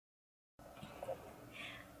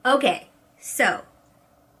Okay, so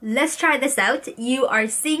let's try this out. You are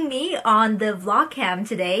seeing me on the vlog cam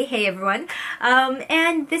today. Hey everyone.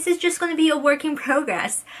 And this is just going to be a work in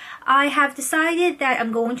progress. I have decided that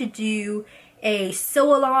I'm going to do a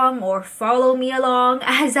sew along or follow me along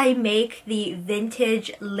as I make the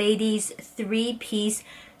vintage ladies 3-piece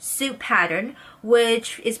suit pattern,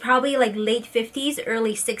 which is probably like late 50s,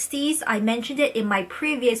 early 60s. I mentioned it in my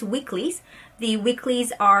previous weeklies. The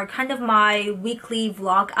weeklies are kind of my weekly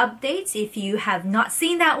vlog updates. If you have not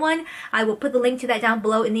seen that one, I will put the link to that down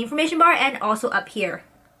below in the information bar and also up here,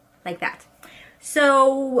 like that.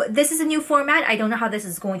 So this is a new format. I don't know how this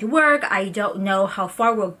is going to work. I don't know how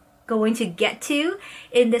far we're going to get to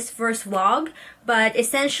in this first vlog, but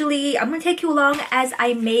essentially I'm going to take you along as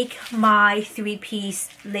I make my 3-piece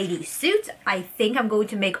lady suit. I think I'm going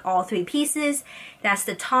to make all 3 pieces. That's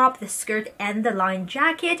the top, the skirt, and the line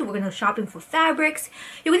jacket. We're going to go shopping for fabrics.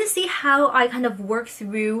 You're going to see how I kind of work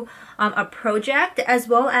through a project, as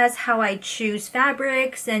well as how I choose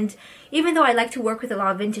fabrics. And even though I like to work with a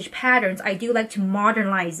lot of vintage patterns, I do like to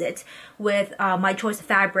modernize it with my choice of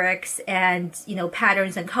fabrics and, you know,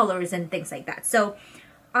 patterns and colors and things like that. So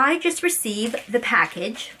I just received the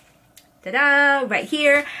package, ta-da, right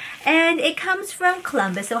here, and it comes from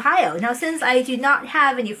Columbus, Ohio. Now, since I do not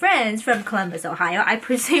have any friends from Columbus, Ohio, I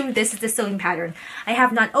presume this is the sewing pattern. I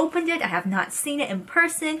have not opened it, I have not seen it in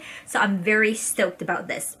person, so I'm very stoked about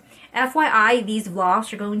this. FYI, these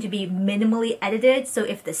vlogs are going to be minimally edited, so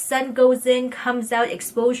if the sun goes in, comes out,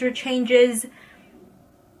 exposure changes,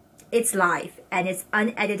 it's live, and it's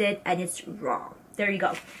unedited, and it's raw. There you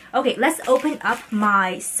go. Okay, let's open up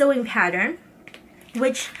my sewing pattern,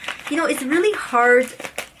 which, you know, it's really hard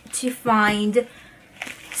to find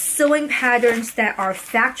sewing patterns that are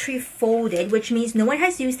factory folded, which means no one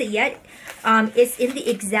has used it yet. It's in the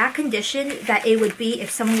exact condition that it would be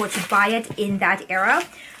if someone were to buy it in that era.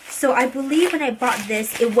 So I believe when I bought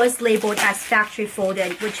this, it was labeled as factory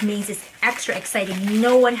folded, which means it's extra exciting.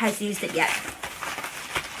 No one has used it yet.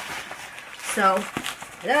 So,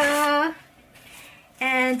 ta-da!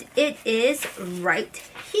 And it is right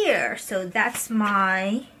here. So that's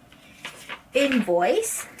my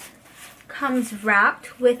invoice. Comes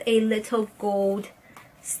wrapped with a little gold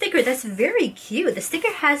sticker. That's very cute. The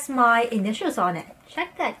sticker has my initials on it.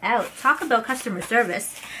 Check that out. Talk about customer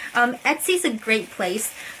service. Etsy's a great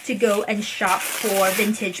place to go and shop for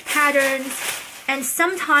vintage patterns. And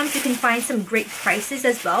sometimes you can find some great prices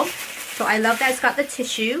as well. So I love that it's got the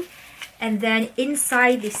tissue. And then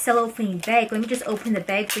inside the cellophane bag, let me just open the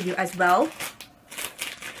bag for you as well.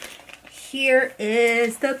 Here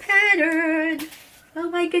is the pattern.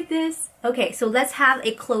 Oh my goodness. Okay, so let's have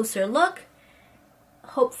a closer look.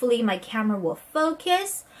 Hopefully my camera will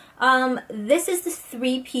focus. This is the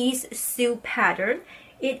 3-piece suit pattern.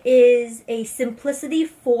 It is a Simplicity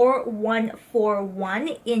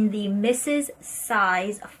 4141 in the Mrs.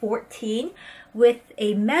 size 14 with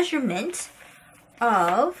a measurement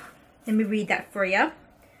of, let me read that for you.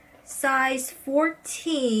 Size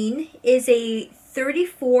 14 is a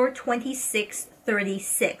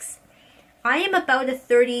 34-26-36. I am about a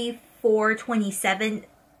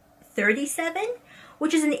 34-27-37,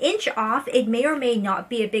 which is an inch off. It may or may not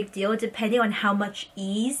be a big deal depending on how much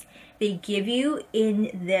ease they give you in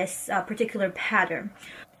this particular pattern.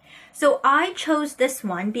 So I chose this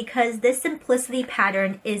one because this Simplicity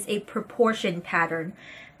pattern is a proportion pattern,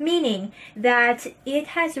 meaning that it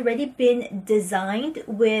has already been designed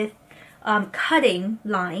with cutting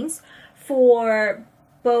lines for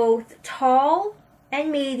both tall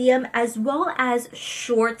and medium as well as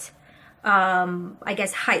short, I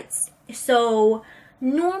guess, heights. So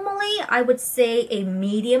normally I would say a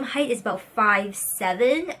medium height is about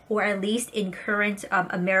 5'7", or at least in current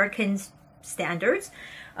American standards.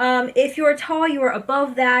 If you're tall, you are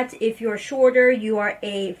above that. If you're shorter, you are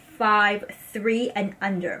a 5'3" and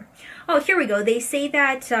under. Oh, here we go. They say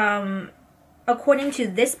that according to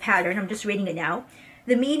this pattern, I'm just reading it now,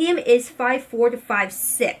 the medium is 5'4" to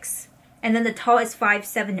 5'6", and then the tall is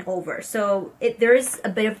 5'7" over. So there is a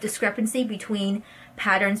bit of discrepancy between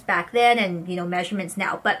patterns back then and, you know, measurements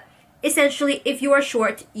now. But essentially, if you are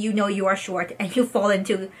short, you know you are short and you fall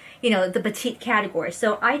into, you know, the petite category.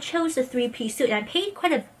 So I chose the 3-piece suit, and I paid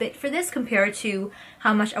quite a bit for this compared to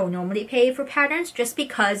how much I would normally pay for patterns, just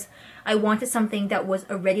because I wanted something that was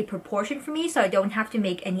already proportioned for me so I don't have to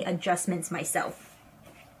make any adjustments myself.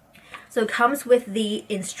 So it comes with the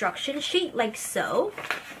instruction sheet like so.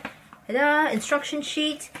 Ta-da! Instruction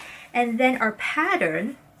sheet. And then our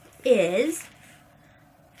pattern is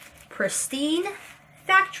pristine,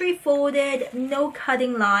 factory folded, no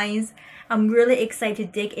cutting lines. I'm really excited to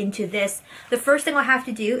dig into this. The first thing I'll have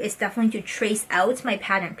to do is definitely to trace out my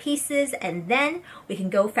pattern pieces, and then we can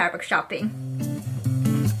go fabric shopping.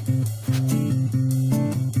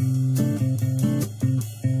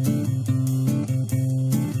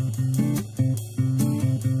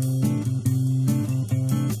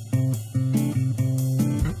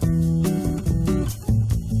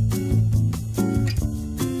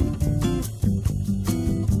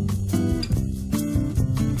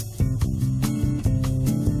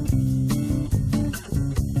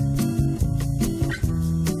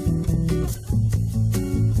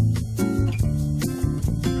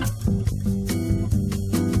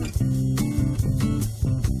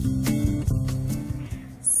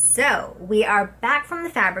 So we are back from the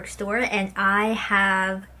fabric store, and I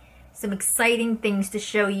have some exciting things to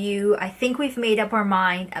show you. I think we've made up our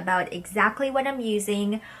mind about exactly what I'm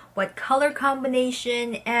using, what color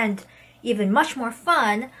combination, and even much more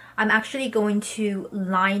fun, I'm actually going to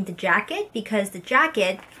line the jacket, because the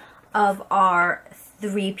jacket of our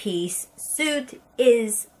three-piece suit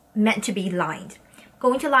is meant to be lined. I'm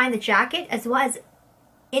going to line the jacket as well as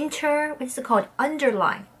underline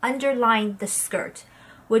the skirt,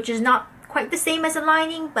 which is not quite the same as a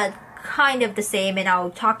lining, but kind of the same, and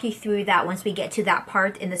I'll talk you through that once we get to that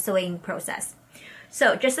part in the sewing process.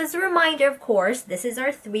 So just as a reminder, of course, this is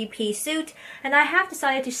our three-piece suit, and I have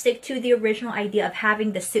decided to stick to the original idea of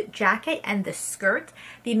having the suit jacket and the skirt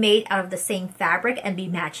be made out of the same fabric and be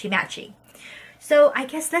matchy-matchy. So I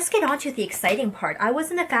guess let's get on to the exciting part. I was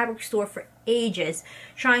in the fabric store for ages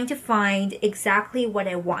trying to find exactly what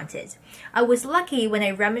I wanted. I was lucky when I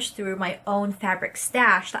rummaged through my own fabric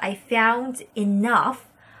stash that I found enough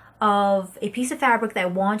of a piece of fabric that I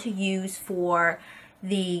want to use for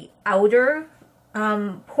the outer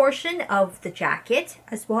portion of the jacket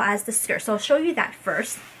as well as the skirt. So I'll show you that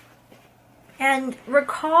first. And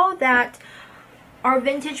recall that our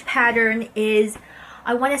vintage pattern is,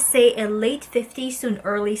 I want to say, a late 50s to an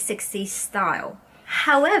early 60s style.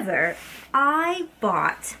 However, I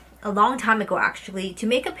bought a long time ago, actually, to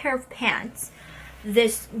make a pair of pants,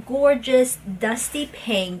 this gorgeous dusty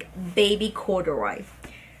pink baby corduroy,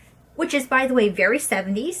 which is, by the way, very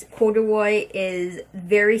 70s. Corduroy is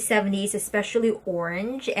very 70s, especially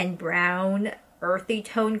orange and brown, earthy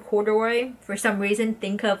tone corduroy. For some reason,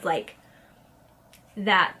 think of like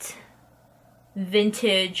that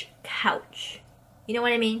vintage couch. You know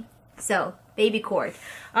what I mean? So, baby cord.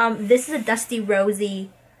 This is a dusty rosy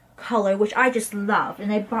color, which I just love.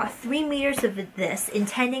 And I bought 3 meters of this,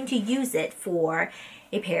 intending to use it for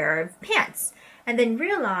a pair of pants. And then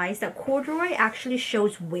realized that corduroy actually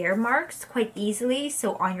shows wear marks quite easily.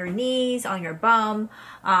 So on your knees, on your bum,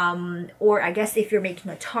 or I guess if you're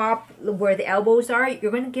making a top where the elbows are,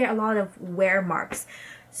 you're going to get a lot of wear marks.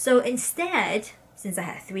 So instead, since I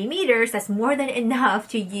had 3 meters, that's more than enough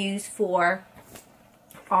to use for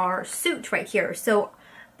our suit right here. So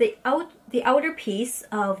the outer piece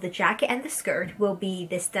of the jacket and the skirt will be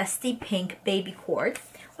this dusty pink baby cord,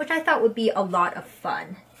 which I thought would be a lot of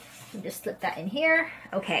fun. Just slip that in here.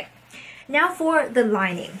 Okay, now for the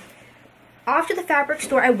lining. Off to the fabric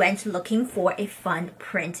store I went looking for a fun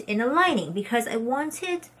print in a lining, because I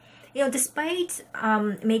wanted, you know, despite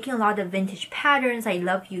making a lot of vintage patterns, I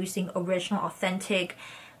love using original, authentic,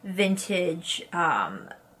 vintage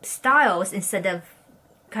styles instead of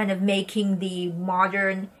kind of making the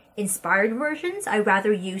modern inspired versions. I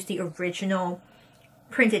rather use the original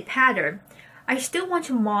printed pattern. I still want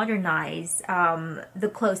to modernize the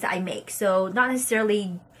clothes that I make, so not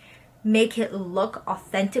necessarily make it look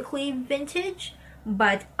authentically vintage,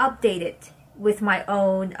 but update it with my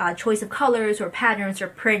own choice of colors or patterns or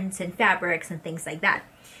prints and fabrics and things like that.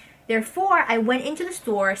 Therefore, I went into the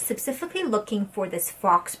store specifically looking for this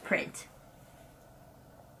fox print.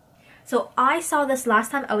 So I saw this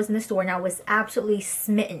last time I was in the store and I was absolutely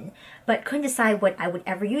smitten, but couldn't decide what I would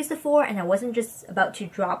ever use it for, and I wasn't just about to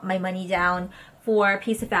drop my money down for a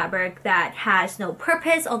piece of fabric that has no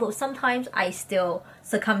purpose, although sometimes I still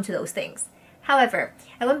succumb to those things. However,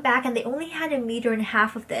 I went back and they only had 1.5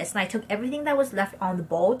 meters of this, and I took everything that was left on the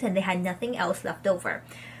bolt and they had nothing else left over.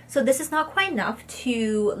 So this is not quite enough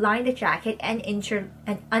to line the jacket and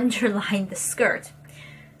underline the skirt.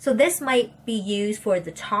 So this might be used for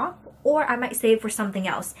the top, or I might save for something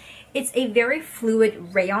else. It's a very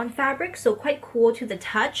fluid rayon fabric, so quite cool to the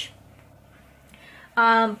touch.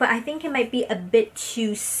 But I think it might be a bit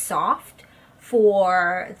too soft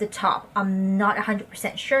for the top. I'm not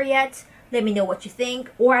 100% sure yet. Let me know what you think.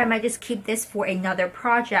 Or I might just keep this for another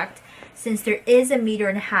project, since there is 1.5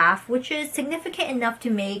 meters, which is significant enough to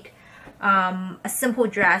make a simple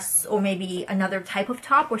dress or maybe another type of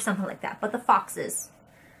top or something like that. But the foxes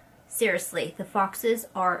Seriously, the foxes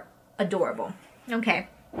are adorable. Okay.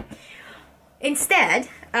 Instead,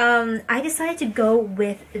 I decided to go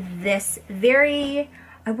with this very,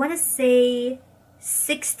 I want to say,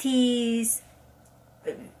 60s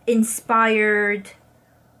inspired,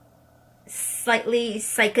 slightly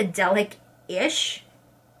psychedelic-ish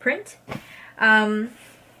print.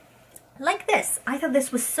 Like this. I thought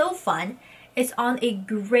this was so fun. It's on a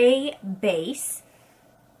gray base.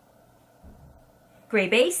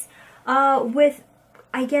 With,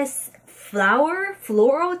 I guess,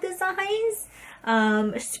 floral designs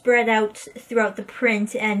spread out throughout the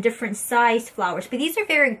print, and different size flowers. But these are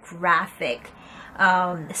very graphic,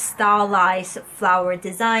 stylized flower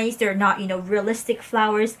designs. They're not, realistic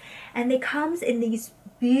flowers. And it comes in these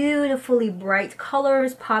beautifully bright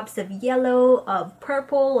colors, pops of yellow, of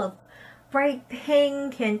purple, of bright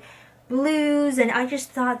pink, and blues. And I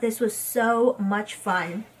just thought this was so much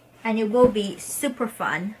fun. And it will be super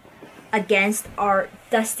fun against our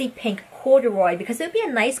dusty pink corduroy, because it would be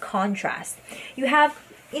a nice contrast. You have,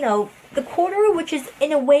 the corduroy, which is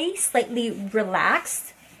in a way slightly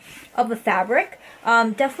relaxed of a fabric.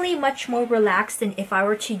 Definitely much more relaxed than if I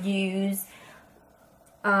were to use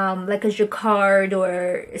like a jacquard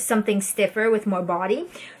or something stiffer with more body.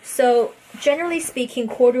 So generally speaking,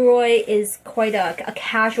 corduroy is quite a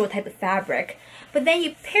casual type of fabric. But then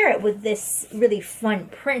you pair it with this really fun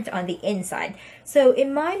print on the inside. So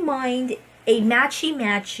in my mind, a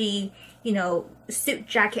matchy, suit,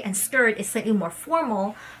 jacket, and skirt is slightly more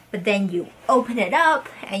formal. But then you open it up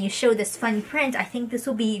and you show this fun print. I think this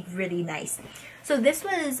will be really nice. So this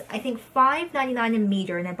was, I think, $5.99 a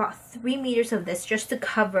meter. And I bought 3 meters of this just to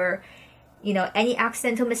cover, any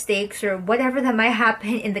accidental mistakes or whatever that might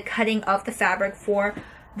happen in the cutting of the fabric for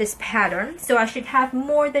this pattern. So I should have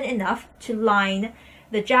more than enough to line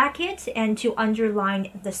the jacket and to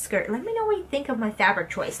underline the skirt. Let me know what you think of my fabric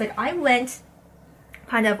choice. Like, I went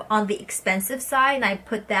kind of on the expensive side, and I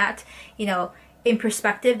put that, in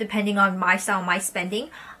perspective depending on my style, my spending.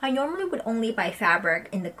 I normally would only buy fabric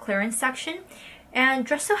in the clearance section, and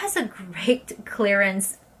Dresso has a great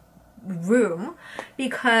clearance room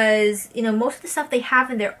because, most of the stuff they have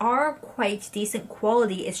in there are quite decent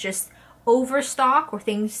quality. It's just overstock or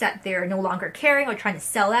things that they're no longer carrying or trying to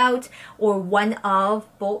sell out, or one of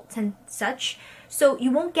bolts and such. So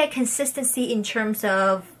you won't get consistency in terms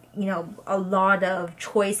of, a lot of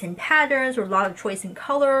choice in patterns or a lot of choice in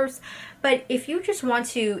colors. But if you just want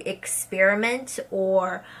to experiment,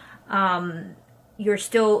 or you're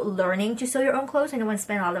still learning to sew your own clothes and don't want to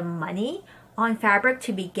spend a lot of money on fabric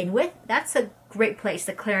to begin with, that's a great place,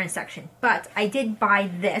 the clearance section. But I did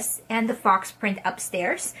buy this and the fox print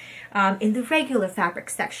upstairs in the regular fabric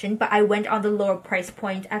section, but I went on the lower price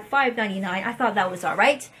point at $5.99. I thought that was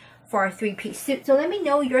alright for a 3-piece suit. So let me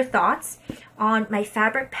know your thoughts on my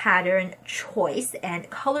fabric pattern choice and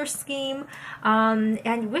color scheme,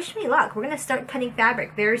 and wish me luck. We're gonna start cutting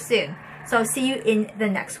fabric very soon. So I'll see you in the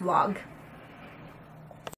next vlog.